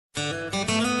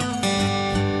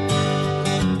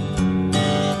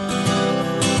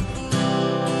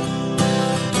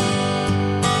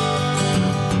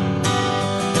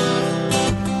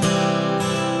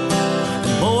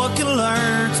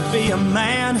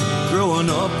growing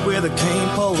up with a cane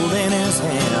pole in his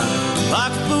hand.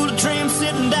 Like a fool, a dream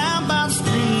sitting down by the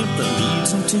stream that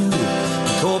leads him to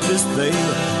Corpus Bay.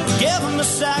 Give him a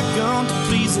shotgun to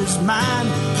please his mind.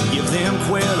 Give them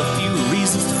quail a few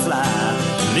reasons to fly.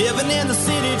 Living in the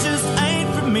city just ain't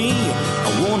for me.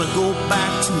 I wanna go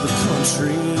back to the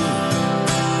country.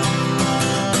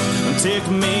 Take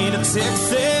me to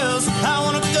Texas. I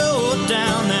wanna go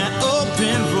down that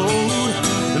open road.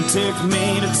 And take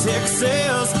me to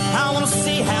Texas. I wanna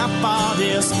see how far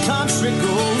this country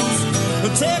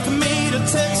goes. Take me to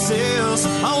Texas.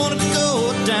 I wanna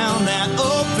go down that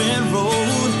open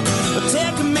road.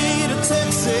 Take me to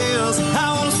Texas.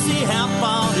 I wanna see how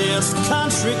far this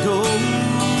country goes.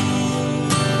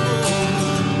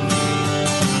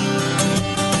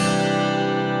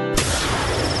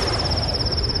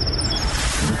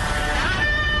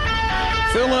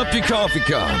 Fill up your coffee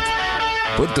cup,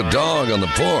 put the dog on the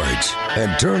porch,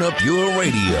 and turn up your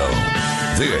radio.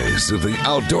 This is the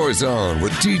Outdoor Zone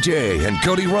with TJ and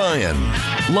Cody Ryan,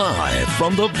 live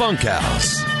from the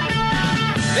Bunkhouse.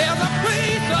 There's a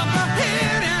place up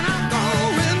ahead and I'm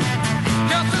going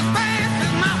just as fast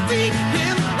as my feet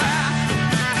can fly.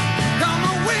 Come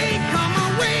away,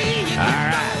 all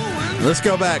right, let's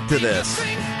go back to this.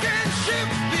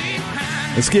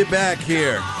 Let's get back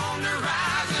here.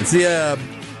 It's the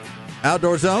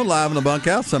Outdoor Zone live in the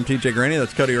Bunkhouse. I'm TJ Graney.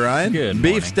 That's Cody Ryan. Good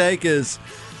morning. Beefsteak is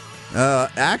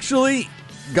actually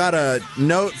got a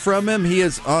note from him. He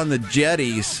is on the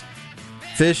jetties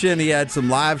fishing. He had some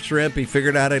live shrimp. He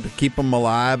figured out how to keep them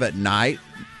alive at night,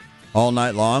 all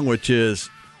night long, which is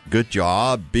good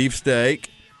job, Beefsteak.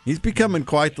 He's becoming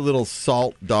quite the little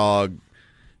salt dog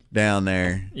down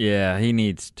there. Yeah, he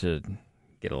needs to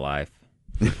get a life.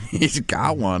 He's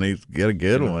got one. He's got a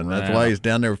good one. That's why he's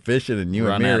down there fishing, and you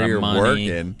and me are here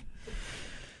working.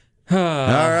 All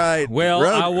right. Well,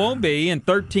 I won't be in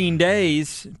 13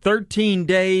 days. 13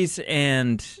 days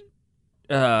and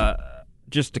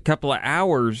just a couple of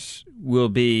hours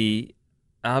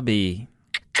I'll be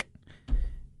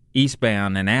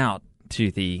eastbound and out to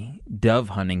the dove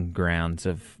hunting grounds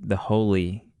of the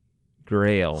Holy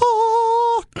Grail.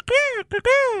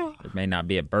 There may not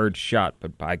be a bird shot,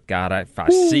 but by God, if I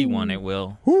see one, it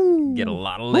will get a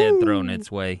lot of lead thrown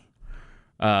its way.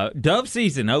 Dove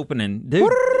season opening.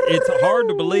 Dude, it's hard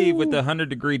to believe with the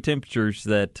 100-degree temperatures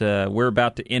that we're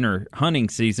about to enter hunting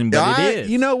season, but it is.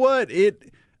 You know what?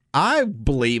 I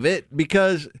believe it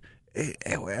because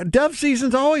dove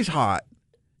season's always hot.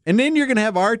 And then you're going to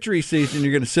have archery season.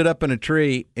 You're going to sit up in a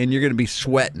tree, and you're going to be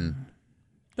sweating.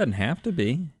 Doesn't have to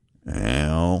be.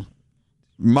 Well,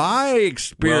 my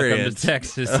experience. Welcome to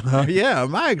Texas. Yeah,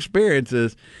 my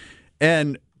experiences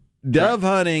and dove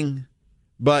hunting.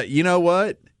 But you know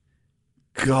what?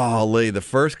 Golly, the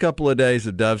first couple of days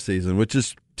of dove season, which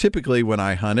is typically when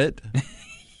I hunt it.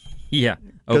 Yeah,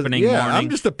 opening morning. I'm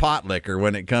just a pot licker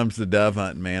when it comes to dove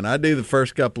hunting, man. I do the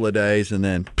first couple of days and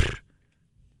then.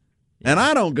 And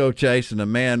I don't go chasing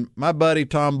them, man. My buddy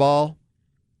Tom Ball,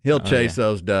 he'll chase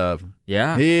those dove.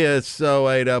 Yeah. He is so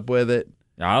ate up with it.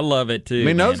 I love it, too. I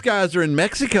mean, man. those guys are in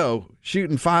Mexico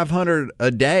shooting 500 a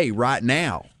day right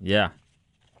now. Yeah.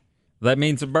 That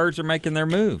means the birds are making their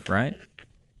move, right?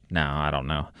 No, I don't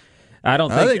know. I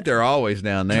think they're always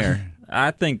down there.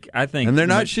 I think. And they're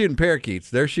not shooting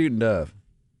parakeets. They're shooting dove.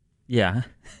 Yeah.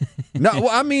 No, well,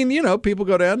 I mean, people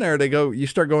go down there. You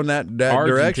start going that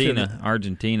direction.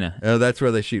 Argentina. Oh, that's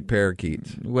where they shoot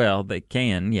parakeets. Well, they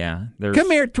can, yeah.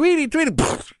 Come here, Tweety.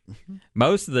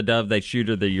 Most of the dove they shoot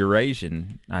are the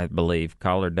Eurasian, I believe,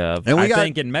 collared dove. And I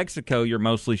think in Mexico you're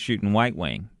mostly shooting white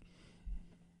wing.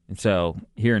 And so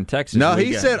here in Texas, no,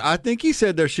 I think he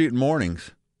said they're shooting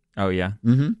mornings. Oh yeah.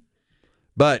 Mm-hmm.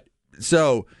 But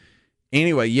so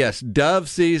anyway, yes, dove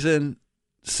season,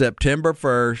 September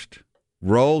 1st.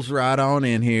 Rolls right on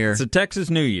in here. It's a Texas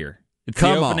New Year. It's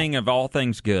the opening of all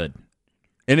things good.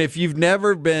 And if you've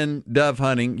never been dove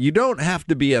hunting, you don't have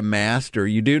to be a master.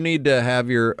 You do need to have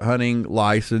your hunting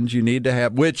license. You need to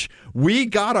have, which we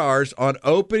got ours on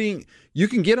opening. You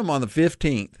can get them on the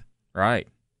 15th. Right.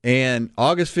 And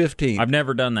August 15th. I've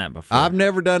never done that before. I've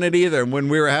never done it either. And when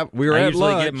we were at lunch. I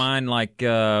usually get mine like,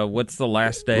 what's the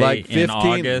last day in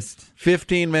August?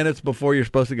 15 minutes before you're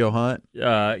supposed to go hunt.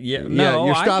 No,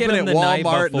 you're stopping at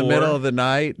Walmart in the middle of the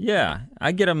night. Yeah,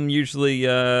 I get them usually.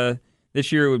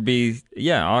 This year it would be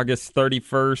August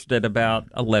 31st at about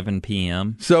 11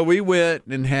 p.m. So we went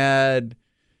and had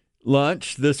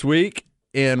lunch this week,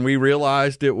 and we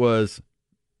realized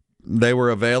they were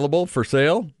available for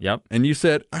sale. Yep. And you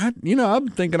said, I'm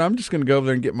thinking I'm just going to go over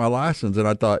there and get my license. And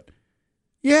I thought,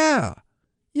 yeah,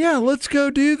 let's go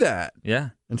do that.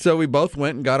 Yeah. And so we both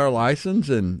went and got our license,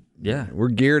 and Yeah. We're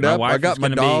geared My up. I wife got is my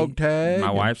gonna dog be- tag.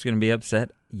 My wife's going to be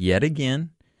upset yet again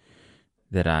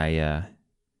that I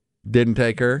Didn't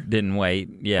take her. didn't wait.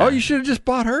 Yeah. Oh, you should have just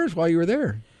bought hers while you were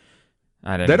there.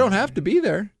 I didn't, They don't have to be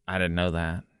there. I didn't know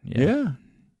that. Yeah.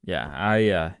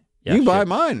 Yeah. You can buy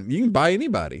mine. You can buy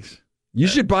anybody's. You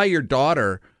should buy your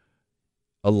daughter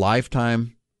a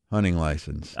lifetime hunting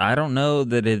license. I don't know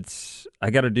that it's. I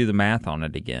got to do the math on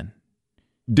it again.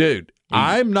 Dude,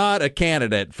 I'm not a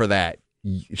candidate for that.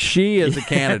 She is a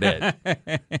candidate.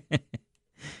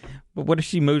 But what if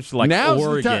she moves to like Now's the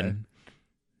Oregon? time.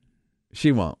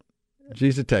 She won't.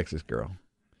 She's a Texas girl.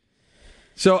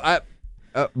 So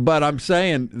but I'm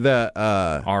saying the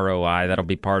ROI, that'll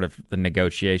be part of the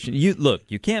negotiation. You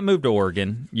can't move to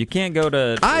Oregon. You can't go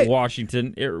to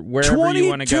Washington, wherever you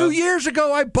want to go. 22 years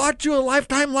ago, I bought you a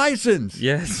lifetime license.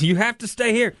 Yes, you have to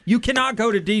stay here. You cannot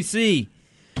go to D.C.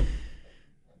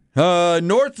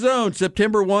 North Zone,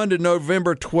 September 1 to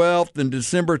November 12th and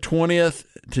December 20th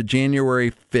to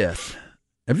January 5th.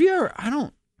 Have you ever? I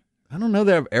don't know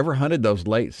that I've ever hunted those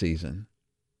late season.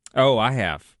 Oh, I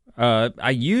have.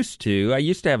 I used to. I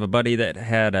used to have a buddy that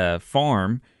had a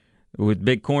farm with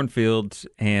big cornfields,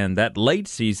 and that late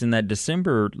season, that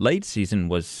December late season,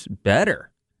 was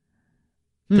better.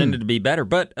 Tended to be better,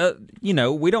 but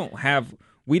we don't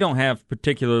have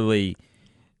particularly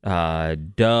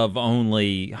dove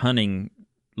only hunting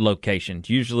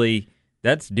locations. Usually,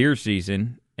 that's deer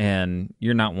season, and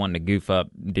you're not wanting to goof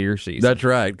up deer season. That's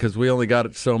right, because we only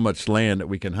got so much land that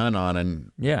we can hunt on,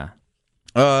 and yeah.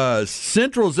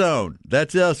 Central Zone,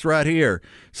 that's us right here.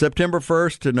 September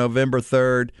 1st to November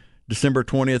 3rd, December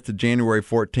 20th to January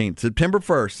 14th. September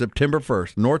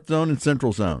 1st, North Zone and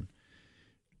Central Zone.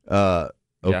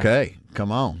 Okay, come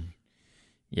on.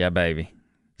 Yeah, baby.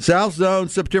 South Zone,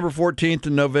 September 14th to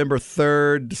November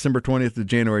 3rd, December 20th to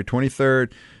January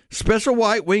 23rd. Special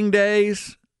White Wing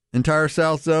Days, entire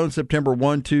South Zone, September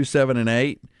 1, 2, 7, and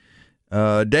 8.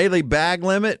 Daily bag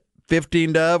limit,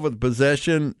 15 dove with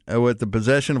the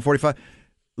possession of 45.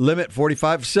 Limit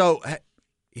 45. So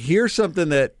here's something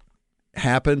that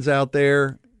happens out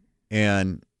there,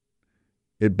 and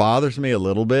it bothers me a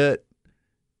little bit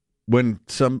when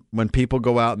people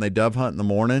go out and they dove hunt in the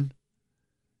morning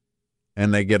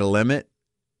and they get a limit,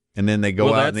 and then they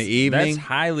go out in the evening. That's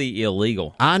highly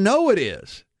illegal. I know it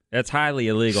is. That's highly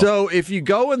illegal. So if you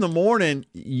go in the morning,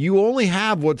 you only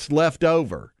have what's left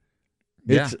over.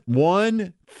 It's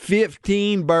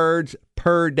 15 birds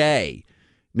per day.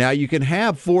 Now, you can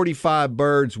have 45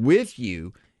 birds with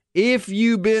you if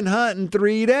you've been hunting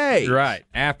 3 days. Right.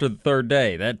 After the third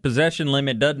day. That possession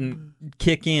limit doesn't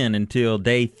kick in until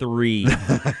day 3.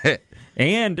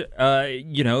 And,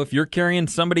 if you're carrying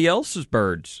somebody else's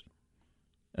birds,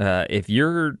 if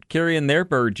you're carrying their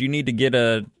birds, you need to get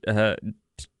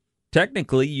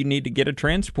technically, you need to get a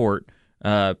transport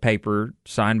paper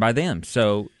signed by them.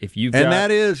 So if you've got,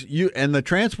 and the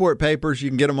transport papers, you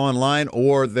can get them online,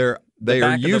 or they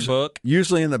are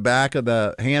usually in the back of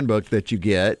the handbook that you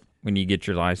get when you get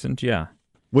your license. Yeah.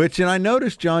 And I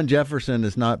noticed John Jefferson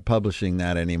is not publishing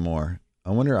that anymore.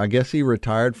 I guess he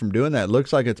retired from doing that. It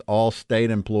looks like it's all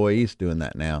state employees doing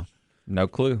that now. No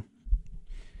clue.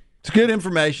 It's good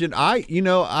information. I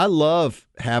love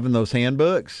having those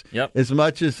handbooks. Yep. As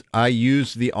much as I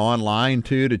use the online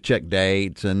too to check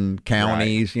dates and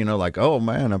counties. Right. Like, oh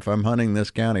man, if I'm hunting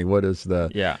this county, what is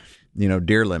the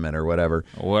deer limit or whatever?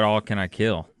 What all can I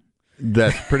kill?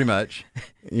 That's pretty much.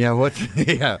 Yeah.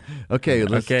 Okay.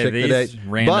 Let's check the date.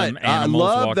 Random but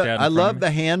animals I love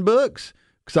the handbooks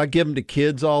because I give them to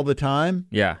kids all the time.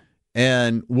 Yeah.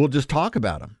 And we'll just talk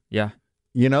about them. Yeah.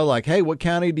 Like, hey, what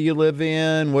county do you live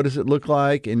in? What does it look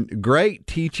like? And great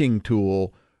teaching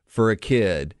tool for a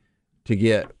kid to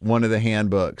get one of the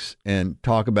handbooks and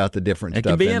talk about the different stuff in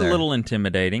there. It can be a little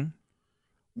intimidating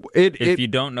if you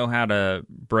don't know how to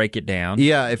break it down.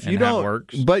 Yeah, if you don't, it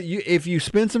works. But if you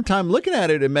spend some time looking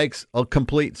at it, it makes a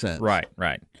complete sense. Right.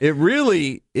 It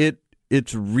really,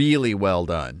 it's really well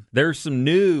done. There's some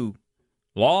new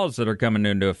laws that are coming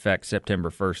into effect September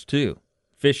 1st, too.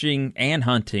 Fishing and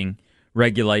hunting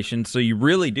regulations, so you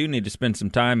really do need to spend some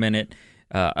time in it,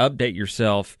 update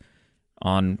yourself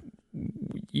on,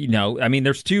 there's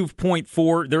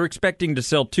 2.4, they're expecting to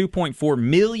sell 2.4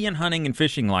 million hunting and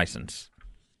fishing license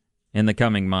in the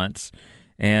coming months,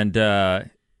 and there's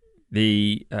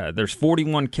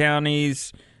 41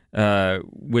 counties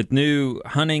with new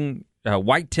hunting,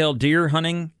 whitetail deer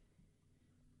hunting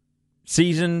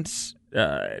seasons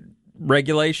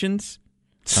regulations.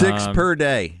 6 per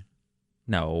day.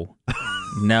 No.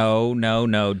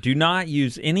 Do not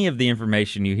use any of the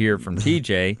information you hear from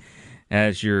TJ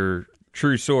as your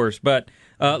true source. But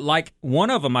Like one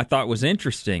of them I thought was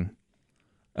interesting.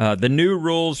 The new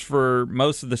rules for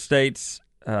most of the states,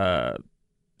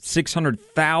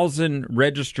 600,000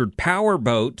 registered power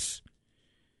boats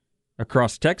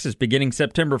across Texas beginning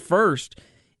September 1st.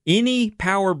 Any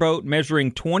power boat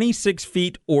measuring 26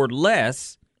 feet or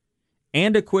less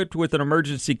and equipped with an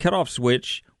emergency cutoff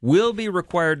switch will be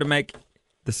required to make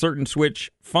the certain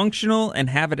switch functional and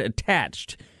have it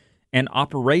attached and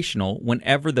operational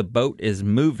whenever the boat is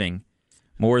moving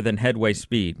more than headway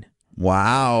speed.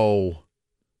 Wow.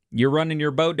 You're running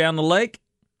your boat down the lake,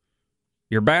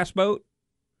 your bass boat,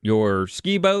 your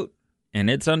ski boat, and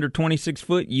it's under 26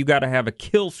 foot, you got to have a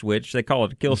kill switch. They call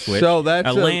it a kill switch. So that's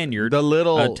a lanyard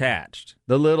attached.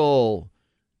 The little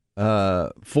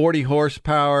 40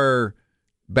 horsepower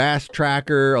bass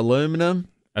tracker aluminum?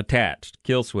 Attached.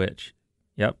 Kill switch.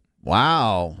 Yep.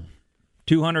 Wow.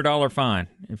 $200 fine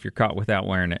if you're caught without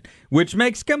wearing it, which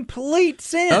makes complete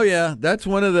sense. Oh yeah, that's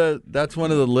one of the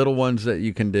little ones that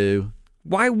you can do.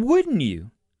 Why wouldn't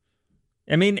you?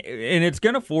 I mean, and it's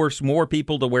going to force more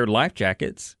people to wear life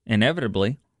jackets,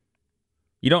 inevitably.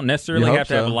 You don't necessarily have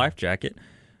to have a life jacket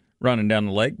running down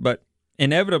the lake, but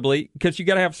inevitably, because you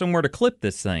got to have somewhere to clip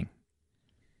this thing.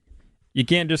 You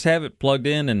can't just have it plugged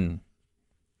in and,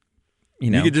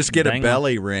 you could just get a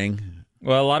belly ring.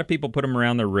 Well, a lot of people put them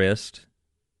around their wrist,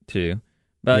 too.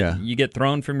 But you get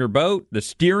thrown from your boat, the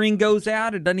steering goes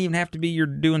out. It doesn't even have to be you're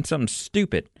doing something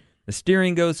stupid. The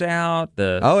steering goes out.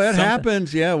 It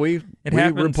happens. Yeah, we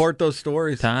report those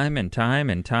stories time and time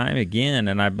and time again.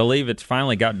 And I believe it's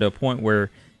finally gotten to a point where,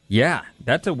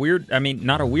 that's a weird. I mean,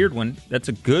 not a weird one. That's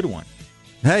a good one.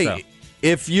 Hey,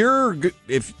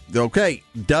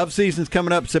 dove season's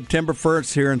coming up September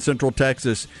 1st here in Central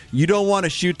Texas. You don't want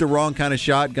to shoot the wrong kind of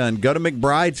shotgun. Go to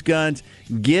McBride's Guns.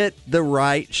 Get the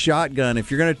right shotgun. If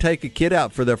you're going to take a kid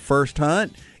out for their first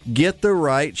hunt, get the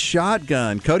right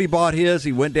shotgun. Cody bought his.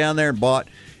 He went down there and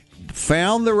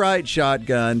found the right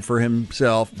shotgun for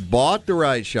himself, bought the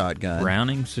right shotgun.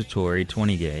 Browning Satori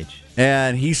 20 gauge.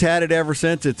 And he's had it ever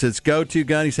since. It's his go-to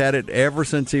gun. He's had it ever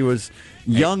since he was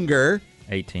younger.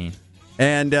 18.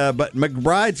 And but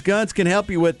McBride's Guns can help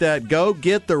you with that. Go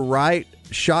get the right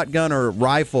shotgun or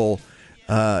rifle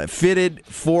fitted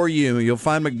for you. You'll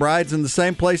find McBride's in the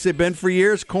same place they've been for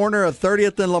years, corner of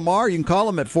 30th and Lamar. You can call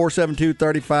them at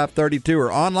 472-3532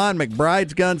 or online,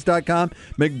 McBridesGuns.com.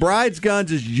 McBride's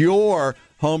Guns is your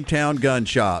hometown gun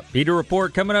shop. Peter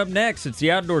Report coming up next. It's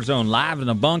the Outdoor Zone live in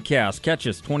the Bunkhouse. Catch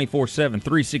us 24/7,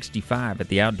 365 at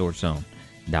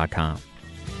theoutdoorzone.com.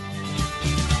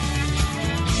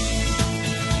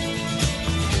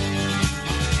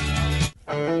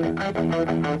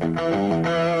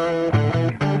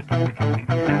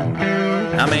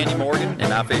 I'm Andy Morgan,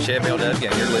 and I fish FLW, and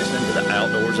you're listening to the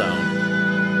Outdoor Zone.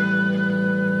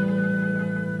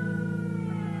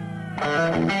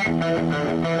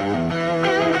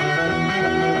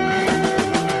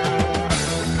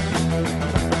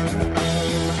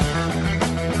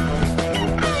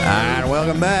 And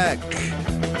welcome back,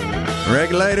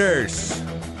 regulators.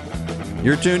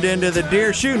 You're tuned into the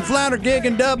deer shooting, flounder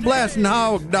gigging, dove blasting,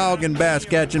 hog dogging, bass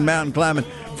catching, mountain climbing,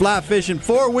 fly fishing,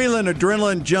 four-wheeling,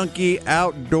 adrenaline junkie,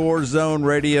 Outdoor Zone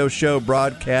radio show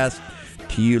broadcast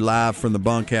to you live from the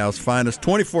Bunkhouse. Find us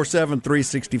 24/7,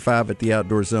 365 at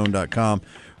theoutdoorzone.com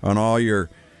on all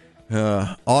your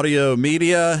audio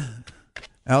media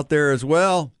out there as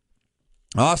well.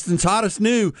 Austin's hottest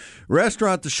new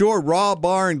restaurant, The Shore Raw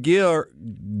Bar and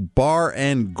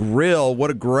Grill. What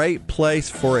a great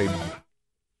place for a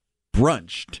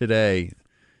brunch today.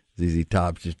 ZZ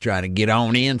Top's just trying to get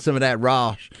on in some of that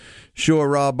Shore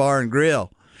Raw Bar and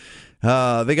Grill.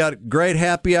 They got great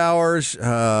happy hours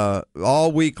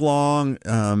all week long.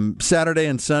 Saturday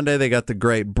and Sunday, they got the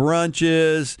great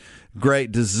brunches,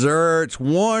 great desserts,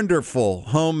 wonderful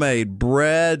homemade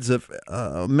breads.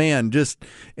 Just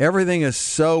everything is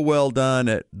so well done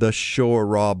at the Shore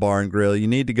Raw Bar and Grill. You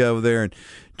need to go over there and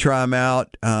try them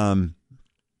out.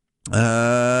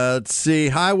 Let's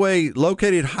see,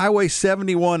 located Highway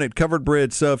 71 at Covered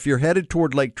Bridge. So if you're headed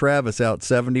toward Lake Travis out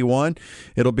 71,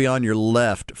 it'll be on your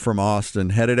left from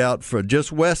Austin. Headed out for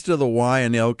just west of the Y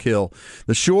and Elk Hill.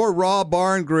 The Shore Raw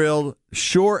Bar and Grill,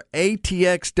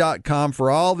 shoreatx.com for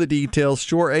all the details,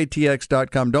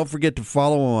 shoreatx.com. Don't forget to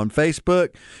follow them on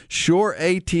Facebook,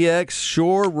 ShoreATX,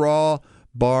 Shore Raw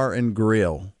Bar and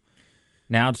Grill.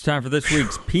 Now it's time for this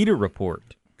week's Peter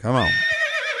Report. Come on.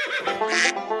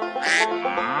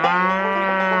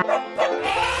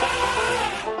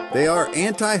 They are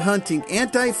anti-hunting,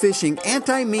 anti-fishing,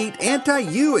 anti-meat,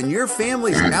 anti-you and your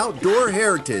family's outdoor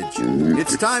heritage.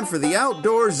 It's time for the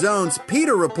Outdoor Zone's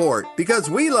PETA Report, because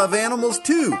we love animals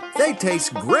too. They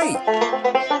taste great.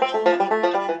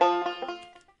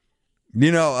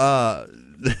 You know,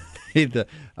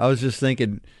 I was just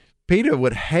thinking, PETA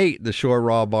would hate the Shore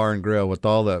Raw Bar and Grill with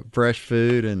all the fresh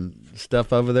food and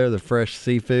stuff over there, the fresh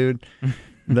seafood.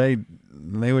 They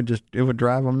would just, it would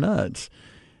drive them nuts.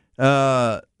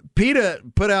 PETA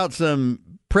put out some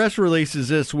press releases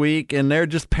this week, and they're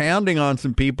just pounding on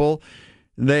some people.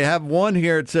 They have one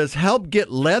here. It says, help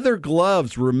get leather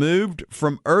gloves removed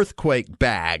from earthquake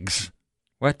bags.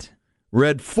 What?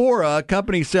 Redfora, a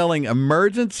company selling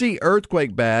emergency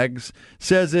earthquake bags,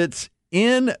 says it's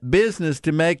in business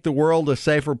to make the world a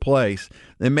safer place.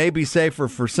 It may be safer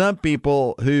for some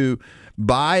people who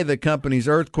buy the company's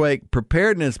earthquake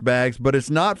preparedness bags, but it's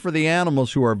not for the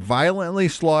animals who are violently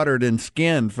slaughtered and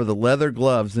skinned for the leather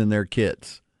gloves in their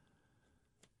kits.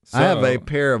 So, I have a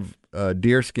pair of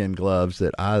deerskin gloves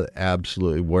that I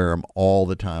absolutely wear them all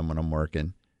the time when I'm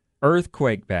working.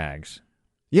 Earthquake bags.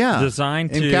 Yeah.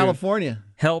 Designed in to California.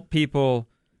 Help people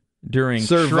during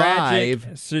tragic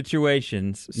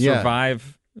situations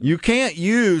survive. Yeah. You can't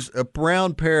use a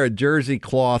brown pair of jersey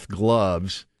cloth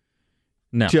gloves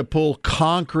to pull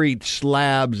concrete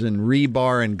slabs and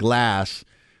rebar and glass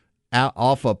out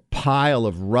off a pile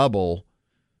of rubble.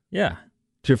 Yeah.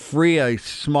 To free a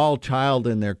small child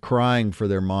in there crying for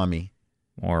their mommy.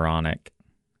 Moronic.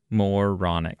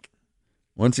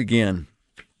 Once again.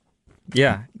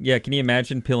 Yeah. Can you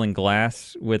imagine peeling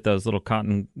glass with those little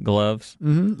cotton gloves?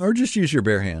 Mm-hmm. Or just use your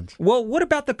bare hands. Well, what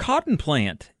about the cotton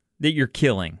plant that you're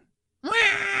killing?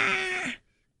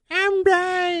 I'm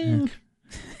dying.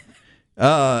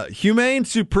 Humane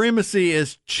supremacy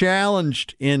is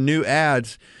challenged in new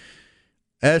ads.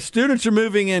 As students are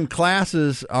moving in,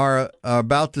 classes are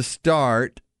about to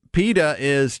start. PETA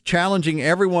is challenging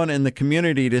everyone in the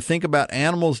community to think about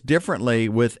animals differently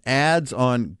with ads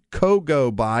on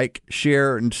Kogo bike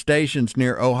share stations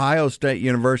near Ohio State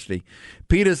University.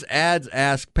 PETA's ads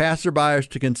ask passerbyers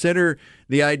to consider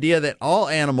the idea that all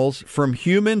animals, from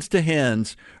humans to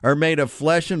hens, are made of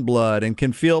flesh and blood and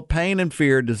can feel pain and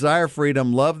fear, desire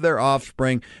freedom, love their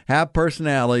offspring, have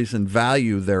personalities, and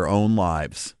value their own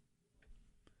lives.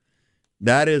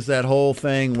 That is that whole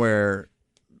thing where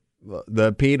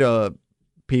the PETA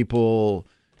people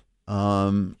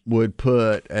would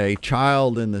put a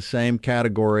child in the same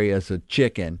category as a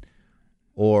chicken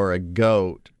or a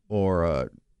goat or a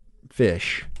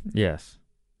fish. Yes.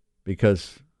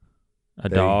 Because a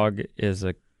dog is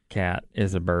a cat,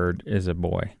 is a bird, is a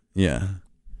boy. Yeah.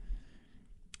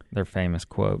 Their famous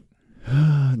quote.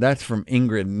 That's from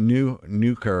Ingrid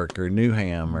Newkirk or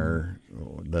Newham, or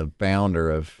the founder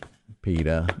of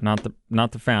PETA.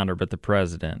 Not the founder, but the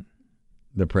president.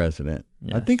 The president.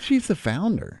 Yes. I think she's the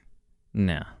founder.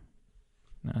 No,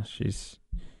 she's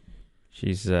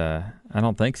I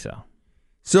don't think so.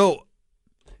 So,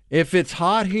 if it's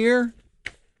hot here,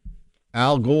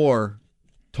 Al Gore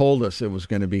told us it was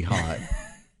going to be hot.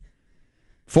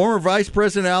 Former Vice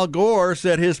President Al Gore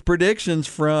said his predictions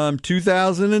from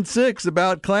 2006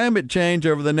 about climate change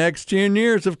over the next 10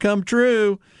 years have come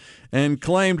true, and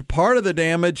claimed part of the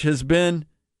damage has been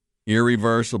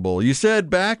irreversible. You said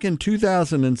back in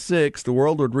 2006 the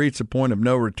world would reach a point of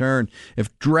no return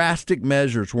if drastic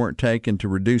measures weren't taken to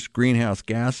reduce greenhouse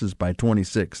gases by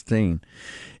 2016.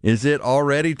 Is it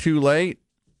already too late?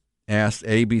 Asked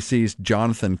ABC's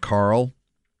Jonathan Karl.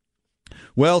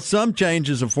 Well, some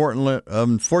changes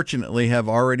unfortunately have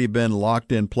already been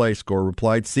locked in place, Gore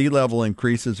replied. Sea level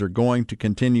increases are going to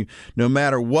continue no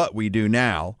matter what we do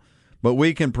now. But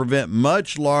we can prevent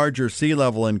much larger sea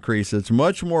level increases,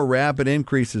 much more rapid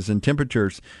increases in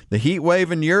temperatures. The heat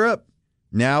wave in Europe,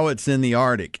 now it's in the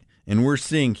Arctic, and we're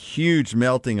seeing huge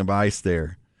melting of ice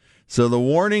there. So the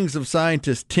warnings of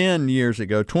scientists 10 years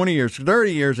ago, 20 years,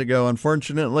 30 years ago,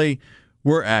 unfortunately,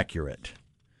 were accurate.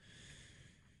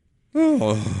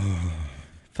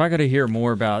 If I got to hear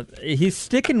more about, he's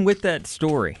sticking with that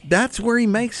story. That's where he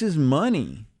makes his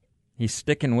money. He's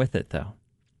sticking with it, though.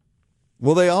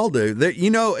 Well, they all do.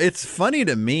 It's funny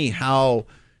to me how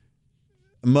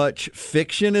much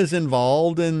fiction is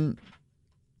involved in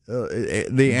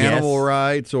the animal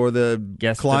rights or the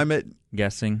climate.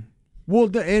 Guessing. Well,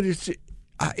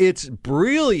 it's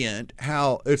brilliant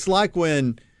how it's like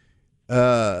when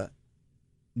that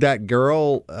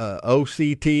girl,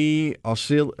 OCT,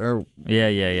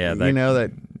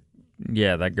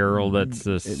 that girl that's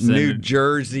the New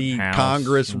Jersey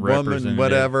Congresswoman,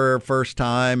 whatever, first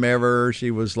time ever.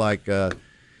 She was like,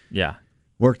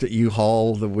 worked at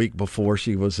U-Haul the week before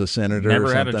she was a senator. Never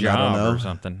or had something. a job I don't know. or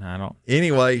something. I don't.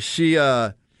 Anyway, she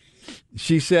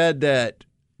said that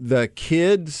the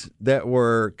kids that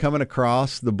were coming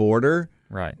across the border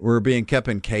Right. were being kept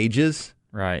in cages,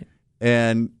 Right.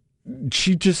 and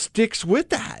she just sticks with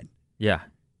that. Yeah.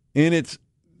 And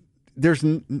there's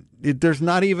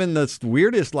not even the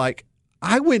weirdest. Like,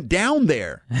 I went down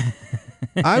there.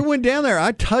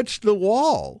 I touched the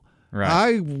wall. Right.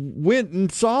 I went and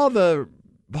saw the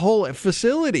whole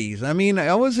facilities. I mean,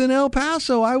 I was in El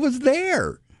Paso. I was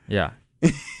there. Yeah.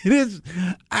 It is.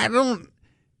 I don't.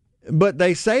 But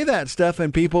they say that stuff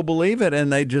and people believe it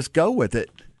and they just go with it.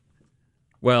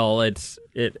 Well,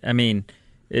 I mean,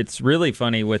 it's really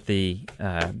funny with the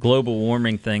global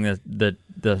warming thing.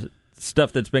 The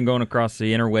stuff that's been going across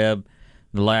the interweb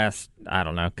the last, I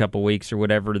don't know, couple weeks or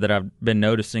whatever, that I've been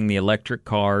noticing the electric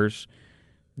cars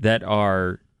that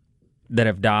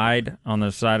have died on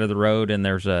the side of the road, and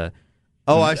there's I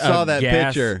saw that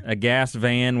picture. A gas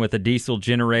van with a diesel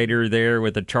generator there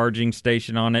with a charging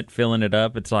station on it, filling it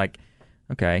up. It's like,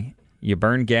 okay, you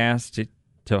burn gas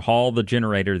to haul the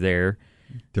generator there.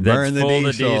 To burn the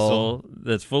diesel.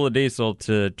 That's full of diesel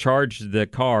to charge the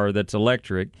car that's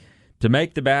electric. To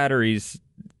make the batteries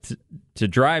to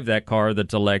drive that car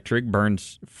that's electric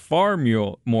burns far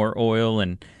more oil,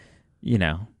 and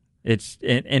it's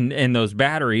and those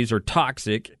batteries are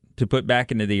toxic to put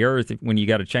back into the earth when you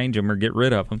got to change them or get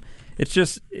rid of them. It's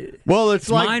just it's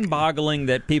like mind-boggling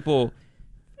that people.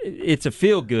 It's a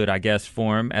feel good, I guess,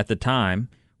 for them at the time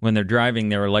when they're driving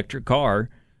their electric car.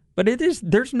 But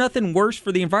there's nothing worse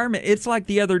for the environment. It's like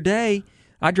the other day,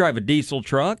 I drive a diesel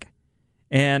truck,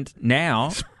 and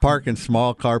now parking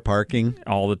small car parking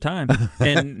all the time.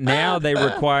 And now they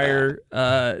require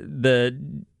the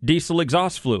diesel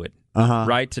exhaust fluid,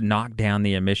 right, to knock down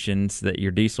the emissions that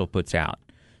your diesel puts out,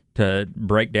 to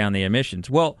break down the emissions.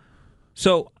 Well,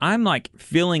 so I'm like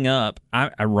filling up.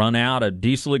 I run out of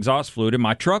diesel exhaust fluid, and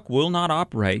my truck will not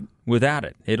operate without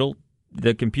it.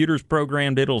 The computer's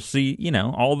programmed. It'll see,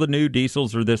 all the new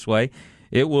diesels are this way.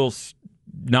 It will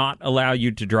not allow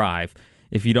you to drive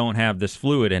if you don't have this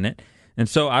fluid in it. And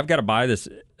so I've got to buy this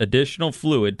additional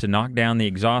fluid to knock down the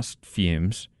exhaust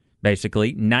fumes.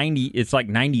 Basically, it's like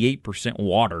 98%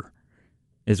 water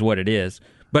is what it is.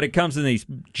 But it comes in these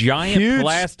giant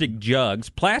plastic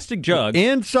jugs.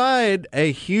 Inside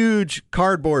a huge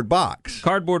cardboard box.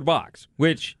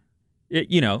 Which,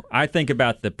 I think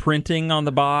about the printing on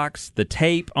the box, the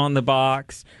tape on the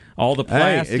box, all the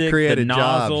plastic, it created the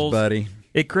nozzles. Jobs, buddy.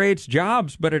 It creates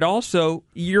jobs, but it also,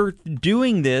 you're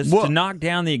doing this to knock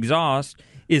down the exhaust.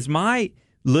 Is my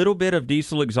little bit of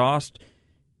diesel exhaust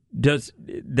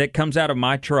that comes out of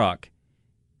my truck,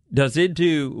 does it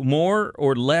do more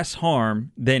or less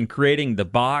harm than creating the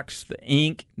box, the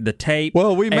ink, the tape,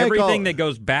 everything that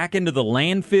goes back into the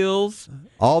landfills?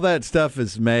 All that stuff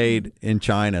is made in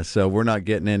China, so we're not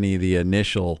getting any of the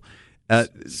initial. But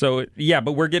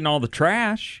we're getting all the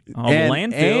trash, the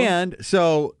landfills. And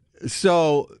so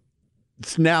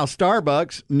now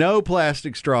Starbucks, no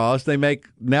plastic straws. They make,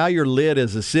 now your lid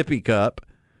is a sippy cup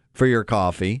for your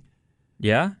coffee.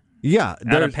 Yeah? Yeah.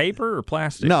 Out of paper or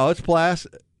plastic? No, it's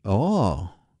plastic.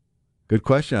 Oh, good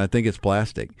question. I think it's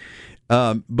plastic.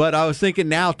 But I was thinking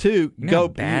now too. How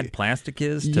bad plastic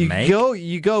is to make.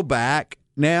 You go back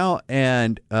now,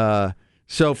 and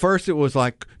so first it was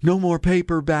like no more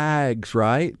paper bags,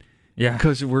 right? Yeah,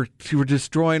 because we're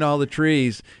destroying all the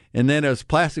trees, and then it was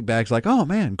plastic bags. Like, oh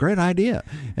man, great idea.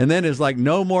 And then it's like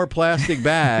no more plastic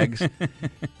bags,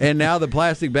 and now the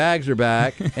plastic bags are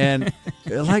back, and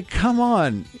like, come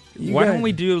on. Why don't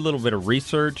we do a little bit of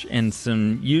research and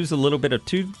use a little bit of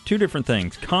two different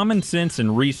things, common sense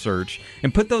and research,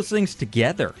 and put those things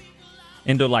together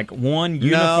into like one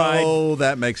unified. No,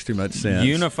 that makes too much sense.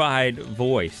 Unified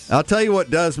voice. I'll tell you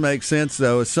what does make sense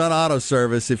though is Sun Auto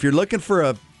Service. If you're looking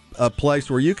for a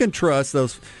place where you can trust,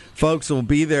 those folks will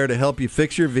be there to help you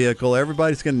fix your vehicle.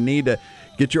 Everybody's going to need to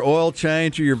get your oil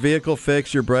changed or your vehicle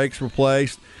fixed, your brakes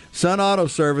replaced. Sun Auto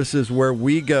Service is where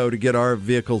we go to get our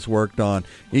vehicles worked on.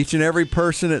 Each and every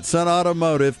person at Sun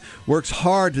Automotive works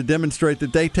hard to demonstrate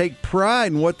that they take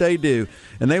pride in what they do,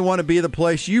 and they want to be the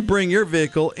place you bring your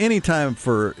vehicle anytime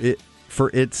for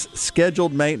its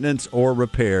scheduled maintenance or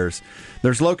repairs.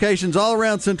 There's locations all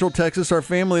around Central Texas. Our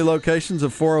family locations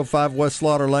of 405 West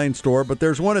Slaughter Lane store, but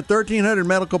there's one at 1300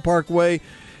 Medical Parkway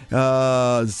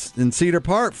in Cedar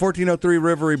Park, 1403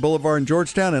 Rivery Boulevard in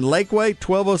Georgetown, and Lakeway,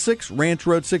 1206 Ranch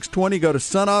Road 620. Go to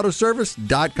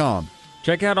sunautoservice.com.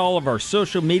 Check out all of our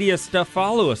social media stuff.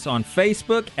 Follow us on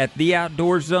Facebook at The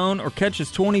Outdoor Zone, or catch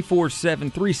us 24/7,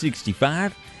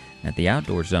 365 at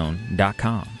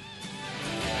theoutdoorzone.com.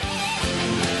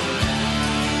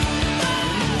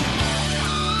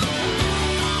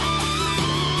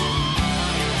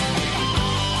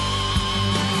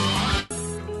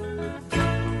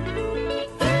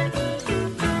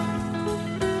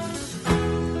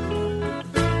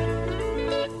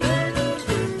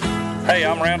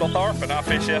 I'm Randall Tharp, and I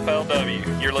fish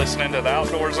FLW. You're listening to the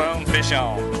Outdoor Zone. Fish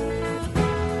on.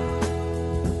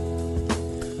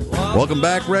 Welcome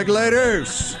back,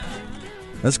 regulators.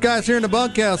 This guy's here in the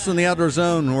bunkhouse in the Outdoor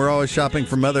Zone. We're always shopping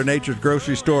from Mother Nature's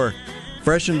grocery store.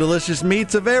 Fresh and delicious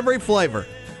meats of every flavor.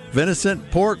 Venison,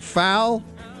 pork, fowl,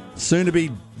 soon to be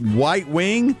white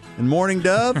wing and mourning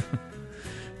dove,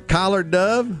 collared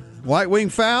dove, white wing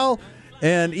fowl,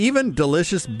 and even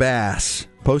delicious bass.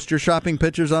 Post your shopping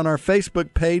pictures on our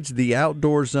Facebook page,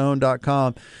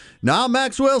 theoutdoorzone.com. Now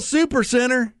Maxwell Super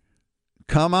Center.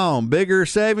 Come on, bigger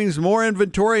savings, more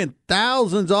inventory, and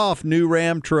thousands off new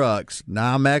Ram trucks.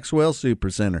 Now Maxwell Super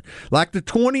Center. Like the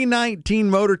 2019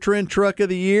 Motor Trend Truck of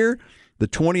the Year, the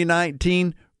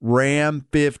 2019 Ram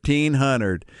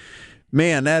 1500.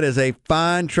 Man, that is a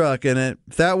fine truck, and if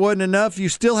that wasn't enough, you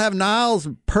still have Niles'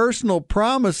 personal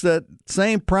promise, that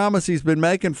same promise he's been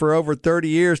making for over 30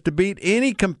 years, to beat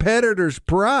any competitor's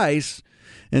price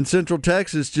in Central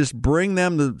Texas. Just bring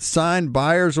them the signed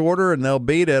buyer's order, and they'll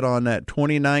beat it on that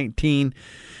 2019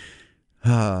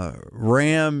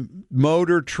 Ram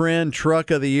Motor Trend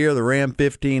Truck of the Year, the Ram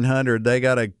 1500. They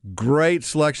got a great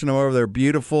selection of over there.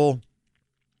 Beautiful.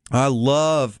 I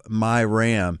love my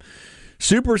Ram.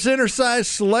 Super Center size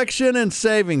selection and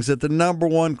savings at the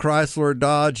 #1 Chrysler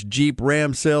Dodge Jeep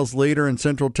Ram sales leader in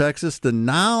Central Texas, the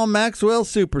Nile Maxwell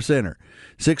Super Center.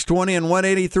 620 and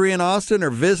 183 in Austin,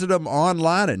 or visit them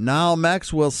online at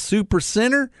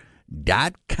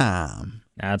NileMaxwellSuperCenter.com.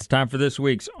 Now it's time for this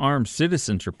week's Armed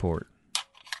Citizens Report.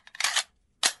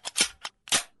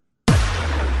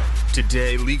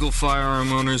 Today, legal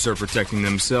firearm owners are protecting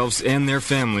themselves and their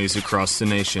families across the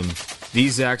nation.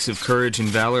 These acts of courage and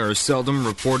valor are seldom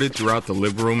reported throughout the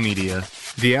liberal media.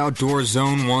 The Outdoor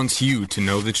Zone wants you to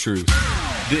know the truth.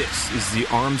 This is the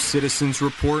Armed Citizens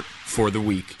Report for the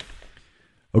week.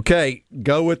 Okay,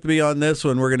 go with me on this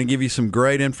one. We're going to give you some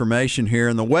great information here.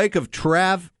 In the wake of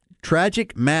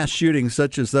tragic mass shootings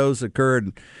such as those occurred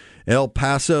in El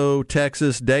Paso,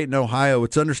 Texas, Dayton, Ohio,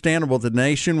 it's understandable the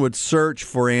nation would search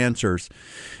for answers.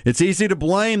 It's easy to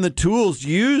blame the tools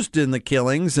used in the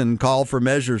killings and call for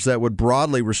measures that would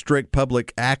broadly restrict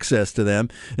public access to them,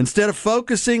 instead of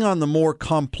focusing on the more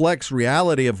complex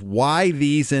reality of why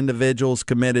these individuals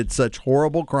committed such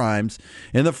horrible crimes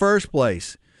in the first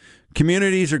place.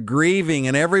 Communities are grieving,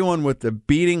 and everyone with a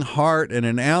beating heart and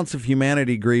an ounce of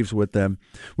humanity grieves with them.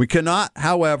 We cannot,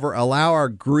 however, allow our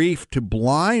grief to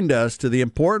blind us to the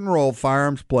important role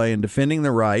firearms play in defending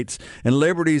the rights and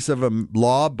liberties of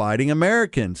law-abiding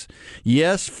Americans.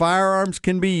 Yes, firearms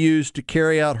can be used to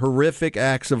carry out horrific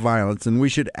acts of violence, and we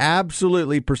should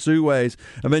absolutely pursue ways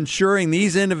of ensuring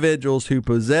these individuals who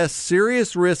possess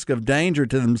serious risk of danger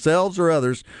to themselves or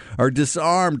others are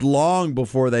disarmed long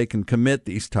before they can commit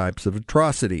these types of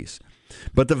atrocities.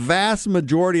 But the vast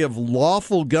majority of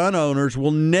lawful gun owners will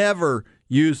never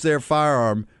use their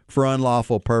firearm for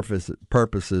unlawful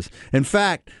purposes. In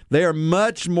fact, they are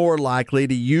much more likely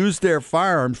to use their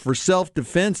firearms for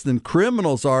self-defense than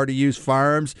criminals are to use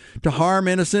firearms to harm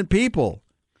innocent people.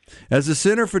 As the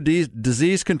Center for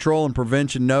Disease Control and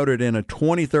Prevention noted in a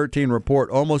 2013 report,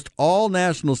 almost all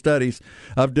national studies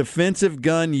of defensive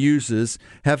gun uses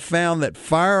have found that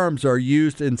firearms are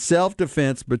used in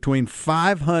self-defense between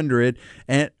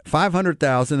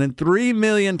 500,000 and 3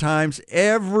 million times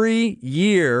every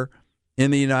year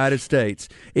in the United States.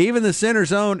 Even the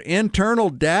center's own internal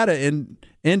data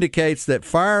indicates that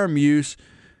firearms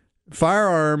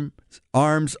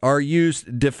are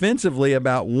used defensively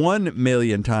about 1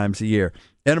 million times a year.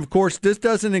 And, of course, this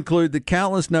doesn't include the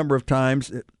countless number of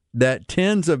times that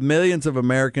tens of millions of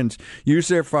Americans use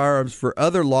their firearms for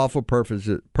other lawful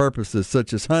purposes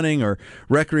such as hunting or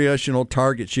recreational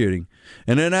target shooting.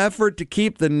 In an effort to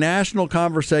keep the national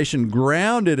conversation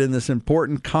grounded in this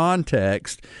important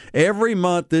context, every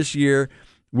month this year,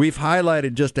 we've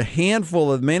highlighted just a handful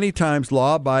of many times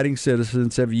law-abiding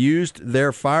citizens have used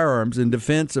their firearms in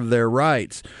defense of their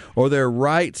rights or their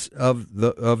rights of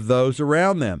those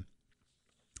around them.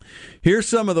 Here's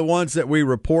some of the ones that we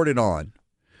reported on.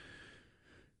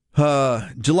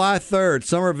 July 3rd,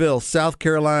 Summerville, South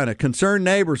Carolina. Concerned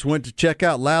neighbors went to check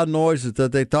out loud noises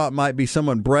that they thought might be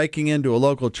someone breaking into a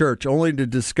local church, only to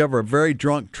discover a very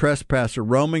drunk trespasser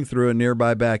roaming through a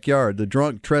nearby backyard. The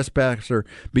drunk trespasser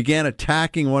began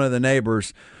attacking one of the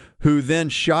neighbors, who then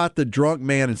shot the drunk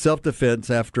man in self-defense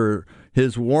after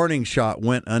his warning shot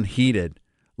went unheeded.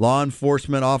 Law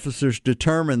enforcement officers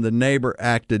determined the neighbor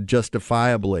acted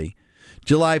justifiably.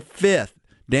 July 5th,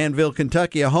 Danville,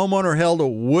 Kentucky, a homeowner held a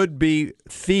would-be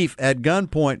thief at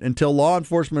gunpoint until law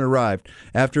enforcement arrived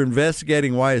after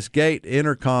investigating why his gate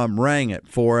intercom rang at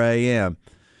 4 a.m.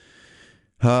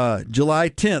 July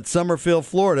 10th, Summerfield,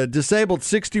 Florida. Disabled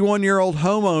 61-year-old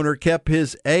homeowner kept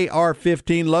his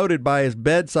AR-15 loaded by his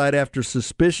bedside after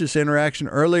suspicious interaction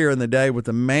earlier in the day with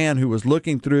a man who was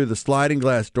looking through the sliding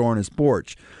glass door on his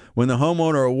porch. When the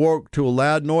homeowner awoke to a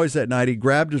loud noise that night, he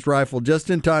grabbed his rifle just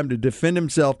in time to defend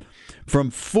himself from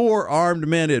 4 armed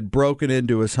men who had broken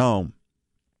into his home.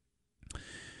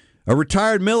 July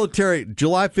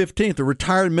 15th, a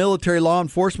retired military law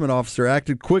enforcement officer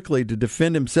acted quickly to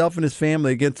defend himself and his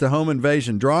family against a home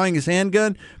invasion, drawing his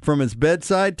handgun from his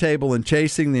bedside table and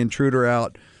chasing the intruder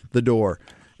out the door.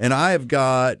 And I have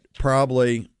got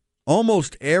probably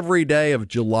almost every day of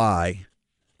July,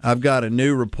 I've got a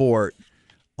new report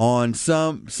on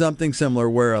something similar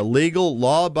where a legal,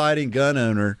 law-abiding gun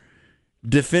owner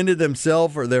defended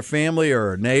themselves or their family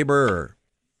or a neighbor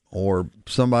or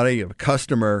somebody, a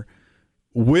customer,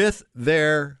 with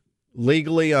their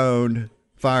legally owned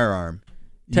firearm.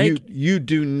 You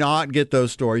do not get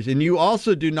those stories. And you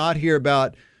also do not hear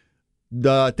about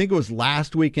I think it was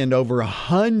last weekend, over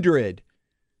 100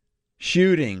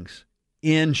 shootings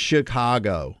in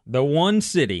Chicago. The one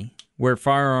city where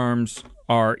firearms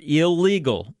are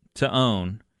illegal to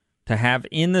own, to have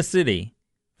in the city,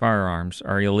 firearms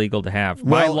are illegal to have.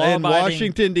 Well, and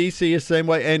Washington, D.C. is the same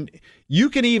way. And you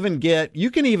can even get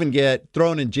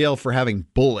thrown in jail for having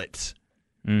bullets.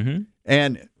 Mm-hmm.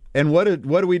 And what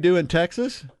do we do in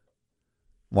Texas?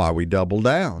 Why, we double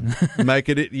down. We make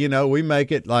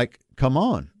it like, come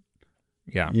on.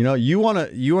 Yeah. You want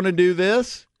to do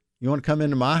this? You want to come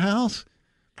into my house?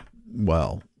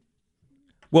 Well,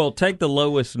 take the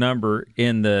lowest number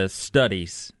in the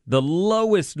studies. The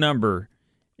lowest number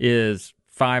is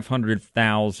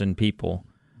 500,000 people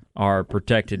are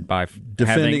protected by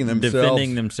defending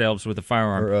themselves with a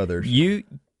firearm. Or others.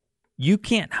 You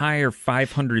can't hire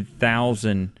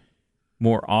 500,000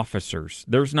 more officers.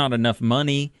 There's not enough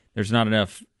money. There's not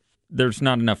enough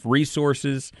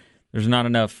resources. There's not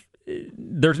enough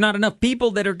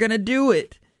people that are going to do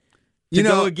it to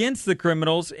go against the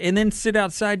criminals and then sit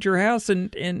outside your house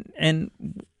and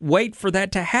wait for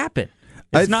that to happen.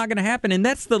 It's not going to happen, and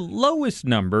that's the lowest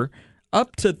number,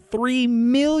 up to 3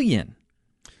 million.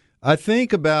 I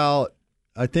think about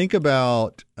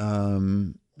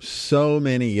so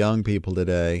many young people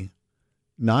today.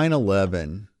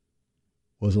 9/11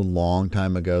 was a long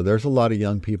time ago. There's a lot of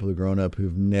young people who've grown up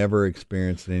who've never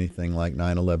experienced anything like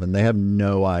 9/11. They have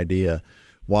no idea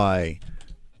why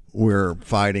we're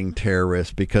fighting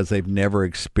terrorists because they've never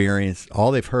experienced.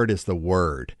 All they've heard is the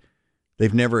word.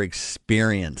 They've never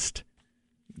experienced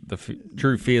the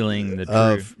true feeling,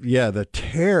 the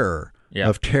terror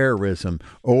of terrorism,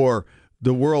 or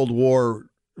the World War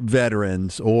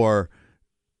veterans, or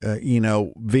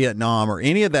Vietnam, or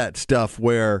any of that stuff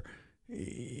where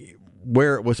it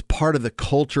was part of the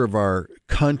culture of our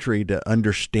country to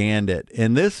understand it.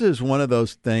 And this is one of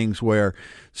those things where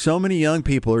so many young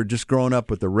people are just growing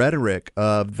up with the rhetoric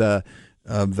of the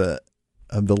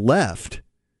left,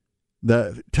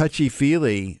 the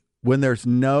touchy-feely, when there's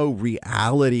no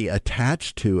reality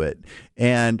attached to it.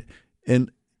 And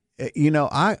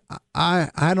I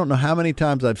don't know how many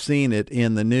times I've seen it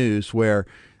in the news where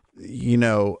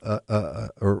a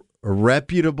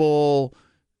reputable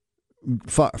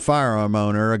firearm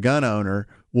owner, a gun owner,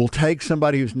 will take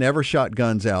somebody who's never shot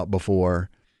guns out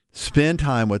before, spend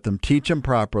time with them, teach them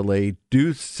properly,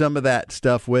 do some of that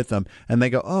stuff with them, and they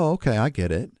go, oh, okay, I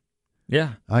get it.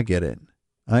 Yeah. I get it.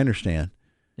 I understand.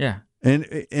 Yeah.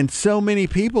 And so many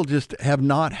people just have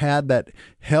not had that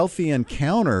healthy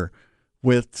encounter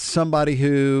with somebody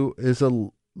who is a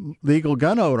legal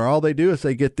gun owner. All they do is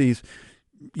they get these,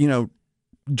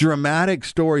 dramatic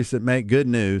stories that make good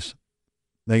news.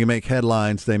 They can make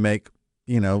headlines. They make,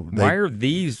 why are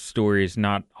these stories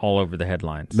not all over the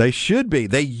headlines? They should be.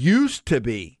 They used to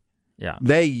be. Yeah.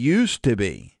 They used to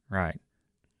be. Right.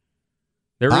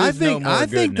 I think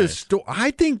the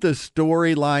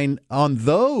storyline on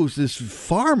those is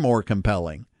far more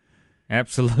compelling.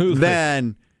 Absolutely.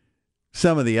 Than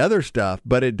some of the other stuff,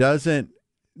 but it doesn't,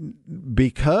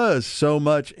 because so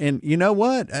much. And you know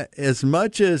what? As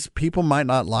much as people might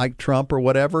not like Trump or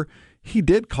whatever, he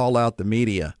did call out the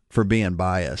media for being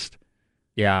biased.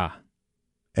 Yeah.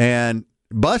 And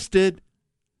busted.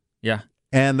 Yeah.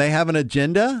 And they have an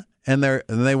agenda. And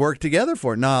they work together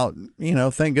for it. Now,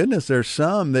 thank goodness there's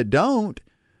some that don't.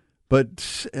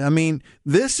 But I mean,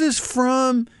 these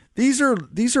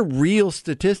are real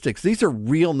statistics. These are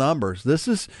real numbers. This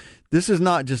is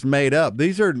not just made up.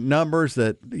 These are numbers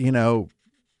that,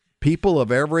 people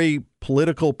of every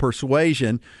political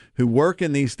persuasion who work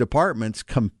in these departments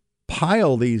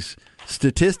compile these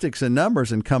statistics and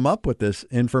numbers and come up with this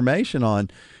information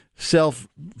on.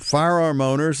 firearm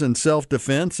owners and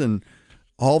self-defense and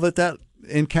all that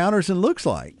encounters and looks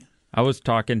like. I was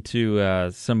talking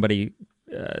to somebody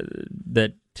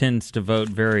that tends to vote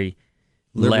very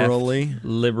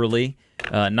liberally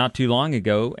not too long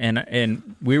ago,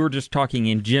 and we were just talking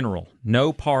in general,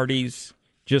 no parties,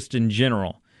 just in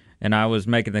general. And I was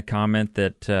making the comment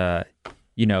that to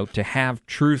have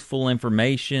truthful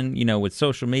information, with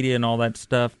social media and all that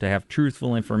stuff, to have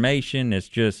truthful information,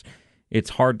 it's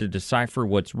hard to decipher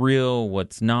what's real,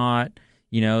 what's not.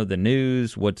 The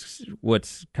news,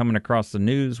 what's coming across the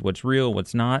news, what's real,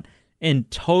 what's not. In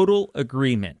total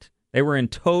agreement. They were in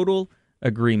total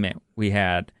agreement. We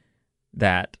had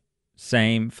that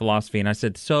same philosophy. And I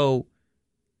said,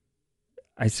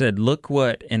 look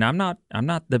what, and I'm not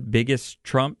the biggest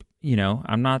Trump,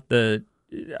 I'm not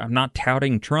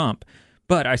touting Trump,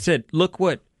 but I said, look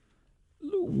what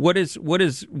is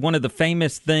one of the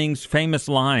famous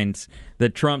lines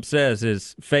that Trump says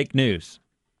is fake news,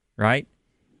 right?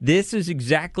 This is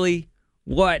exactly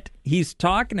what he's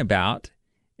talking about.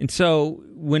 And so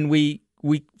when we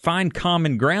find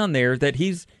common ground there that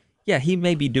he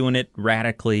may be doing it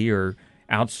radically or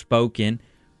outspoken,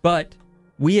 but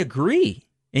we agree.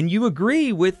 And you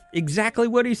agree with exactly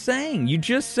what he's saying. You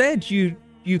just said you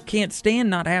can't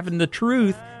stand not having the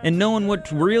truth and knowing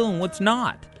what's real and what's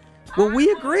not. Well,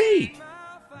 we agree.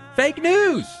 Fake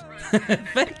news.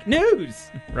 Fake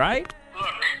news, right? Look,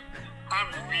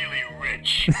 I'm really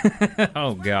rich.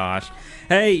 Oh, gosh.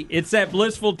 Hey, it's that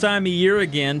blissful time of year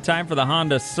again. Time for the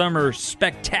Honda Summer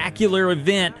Spectacular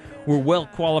event where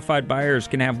well-qualified buyers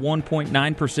can have 1.9%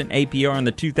 APR on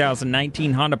the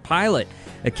 2019 Honda Pilot.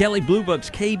 At Kelley Blue Book's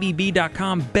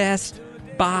KBB.com Best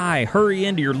Buy. Hurry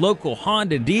into your local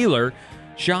Honda dealer.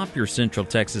 Shop your Central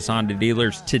Texas Honda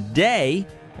dealers today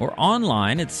or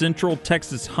online at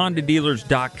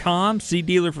centraltexashondadealers.com. See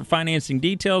dealer for financing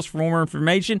details. For more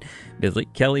information,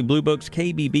 visit Kelley Blue Book's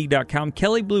KBB.com.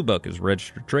 Kelley Blue Book is a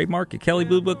registered trademark at Kelley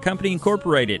Blue Book Company,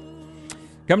 Incorporated.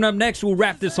 Coming up next, we'll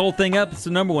wrap this whole thing up. It's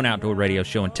the number one outdoor radio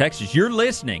show in Texas. You're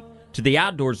listening to the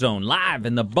Outdoor Zone live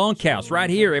in the Bunkhouse right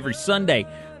here every Sunday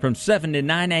from 7 to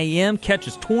 9 a.m. Catch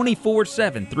us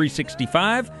 24/7,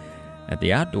 365 at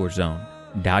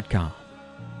theoutdoorzone.com.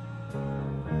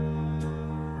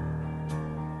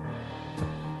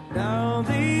 Now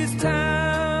these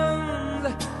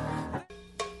times.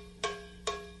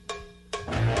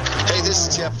 Hey, this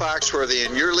is Jeff Foxworthy,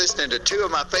 and you're listening to two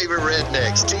of my favorite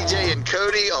rednecks, TJ and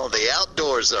Cody, on the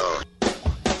Outdoor Zone.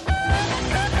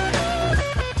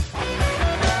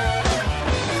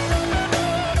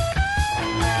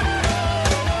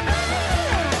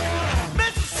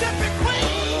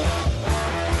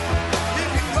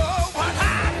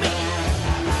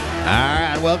 All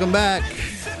right, welcome back.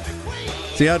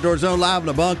 It's the Outdoor Zone live in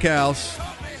the Bunkhouse.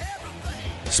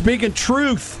 Speaking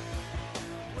truth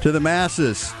to the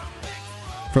masses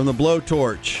from the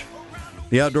blowtorch,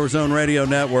 the Outdoor Zone Radio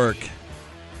Network.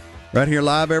 Right here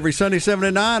live every Sunday, 7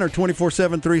 to 9 or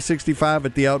 24/7, 365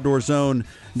 at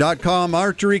theoutdoorzone.com.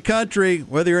 Archery country,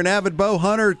 whether you're an avid bow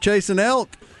hunter chasing elk,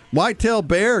 whitetail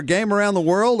bear, or game around the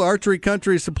world, Archery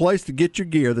Country is the place to get your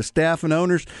gear. The staff and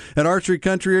owners at Archery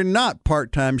Country are not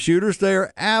part-time shooters. They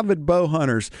are avid bow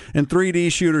hunters and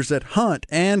 3D shooters that hunt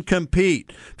and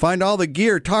compete. Find all the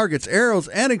gear, targets, arrows,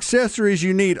 and accessories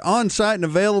you need on-site and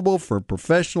available for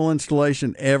professional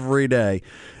installation every day.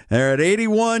 They're at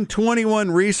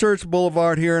 8121 Research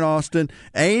Boulevard here in Austin.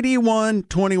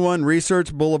 8121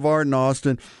 Research Boulevard in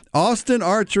Austin.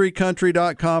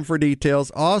 AustinArcheryCountry.com for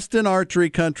details.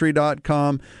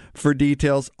 AustinArcheryCountry.com for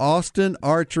details.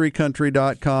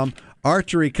 AustinArcheryCountry.com.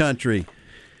 Archery Country.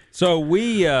 So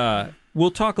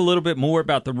we'll talk a little bit more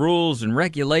about the rules and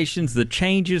regulations, the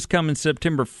changes coming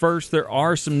September 1st. There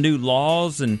are some new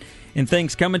laws and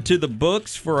things coming to the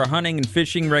books for our hunting and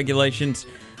fishing regulations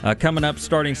coming up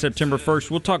starting September 1st.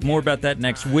 We'll talk more about that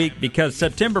next week because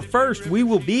September 1st we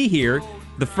will be here,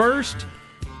 the first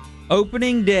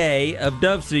opening day of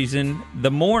dove season, the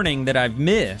morning that I've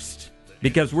missed,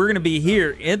 because we're going to be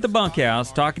here at the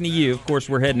Bunkhouse talking to you. Of course,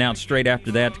 we're heading out straight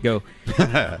after that to go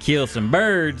kill some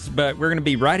birds, but we're going to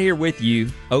be right here with you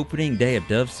opening day of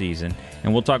dove season,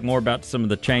 and we'll talk more about some of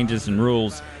the changes and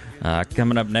rules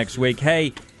coming up next week.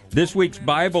 Hey, this week's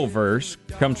Bible verse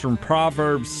comes from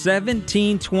Proverbs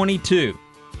 17:22.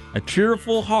 A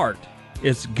cheerful heart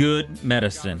is good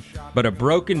medicine, but a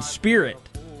broken spirit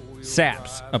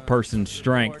saps a person's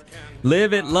strength.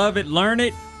 Live it, love it, learn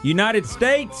it. United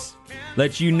States,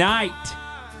 let's unite.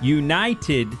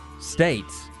 United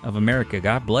States of America.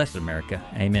 God bless America.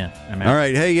 Amen. Amen. All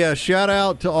right. Hey, shout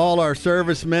out to all our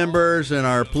service members and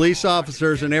our police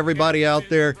officers and everybody out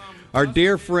there our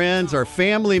dear friends, our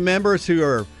family members who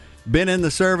are been in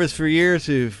the service for years,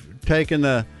 who've taken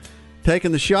the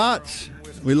shots.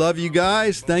 We love you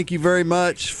guys. Thank you very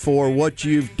much for what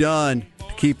you've done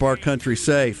to keep our country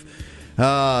safe.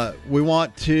 We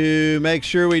want to make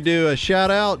sure we do a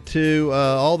shout out to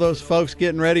all those folks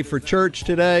getting ready for church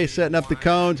today, setting up the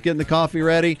cones, getting the coffee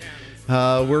ready.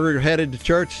 We're headed to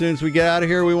church as soon as we get out of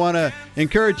here. We want to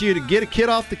encourage you to get a kid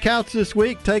off the couch this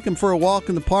week, take them for a walk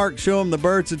in the park, show them the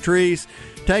birds and trees,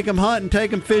 take them hunting,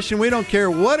 take them fishing. We don't care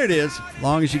what it is, as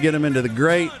long as you get them into the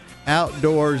great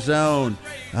outdoor zone.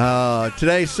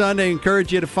 Today's Sunday.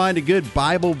 Encourage you to find a good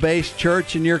Bible-based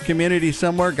church in your community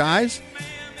somewhere. Guys,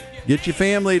 get your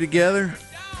family together,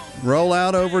 roll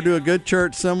out over to a good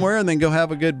church somewhere, and then go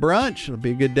have a good brunch. It'll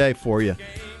be a good day for you.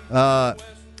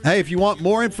 Hey, if you want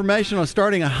more information on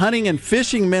starting a hunting and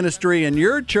fishing ministry in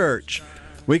your church,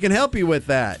 we can help you with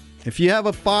that. If you have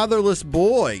a fatherless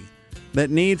boy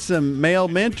that needs some male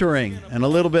mentoring and a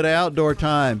little bit of outdoor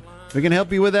time, we can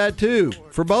help you with that too.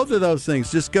 For both of those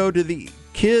things, just go to the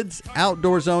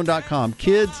kidsoutdoorzone.com.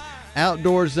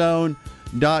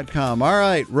 Kidsoutdoorzone.com. All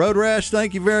right, Road Rash,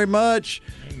 thank you very much.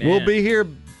 Amen. We'll be here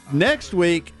next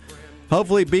week.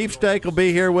 Hopefully Beefsteak will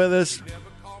be here with us.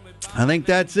 I think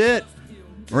that's it.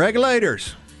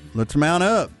 Regulators, let's mount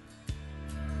up.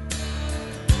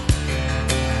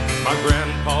 My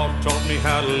grandpa taught me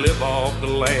how to live off the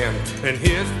land, and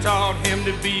his taught him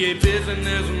to be a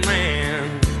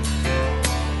businessman.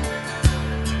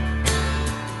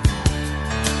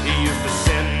 He used to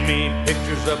send me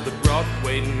pictures of the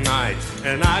Broadway nights,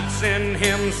 and I'd send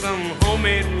him some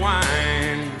homemade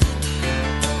wine.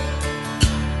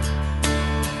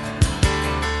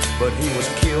 But he was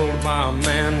killed by a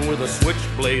man with a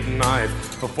switchblade knife.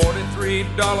 For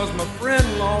 $43, my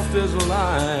friend lost his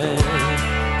life.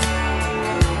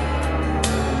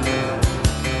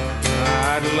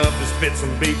 I'd love to spit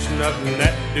some beach nut in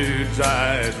that dude's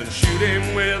eyes and shoot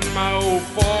him with my old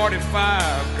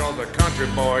 45, 'cause a country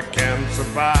boy can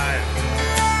survive.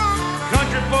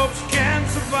 Country folks can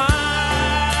survive.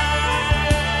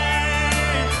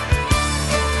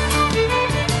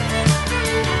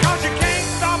 'Cause you can't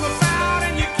stop us out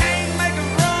and you can't make us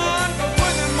run, 'cause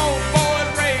we're them old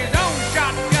boys raised on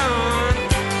shotgun.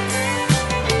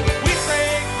 We say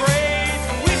grace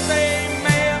and we say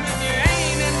man, and you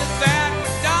ain't into that,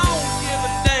 don't give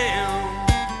a damn.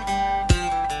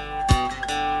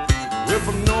 We're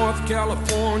from North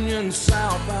California and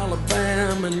South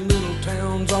Alabama and little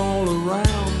towns all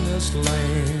around this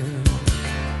land.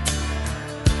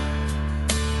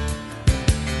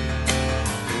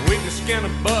 We can skin a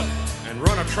buck and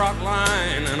run a trot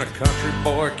line, and a country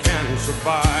boy can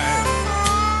survive.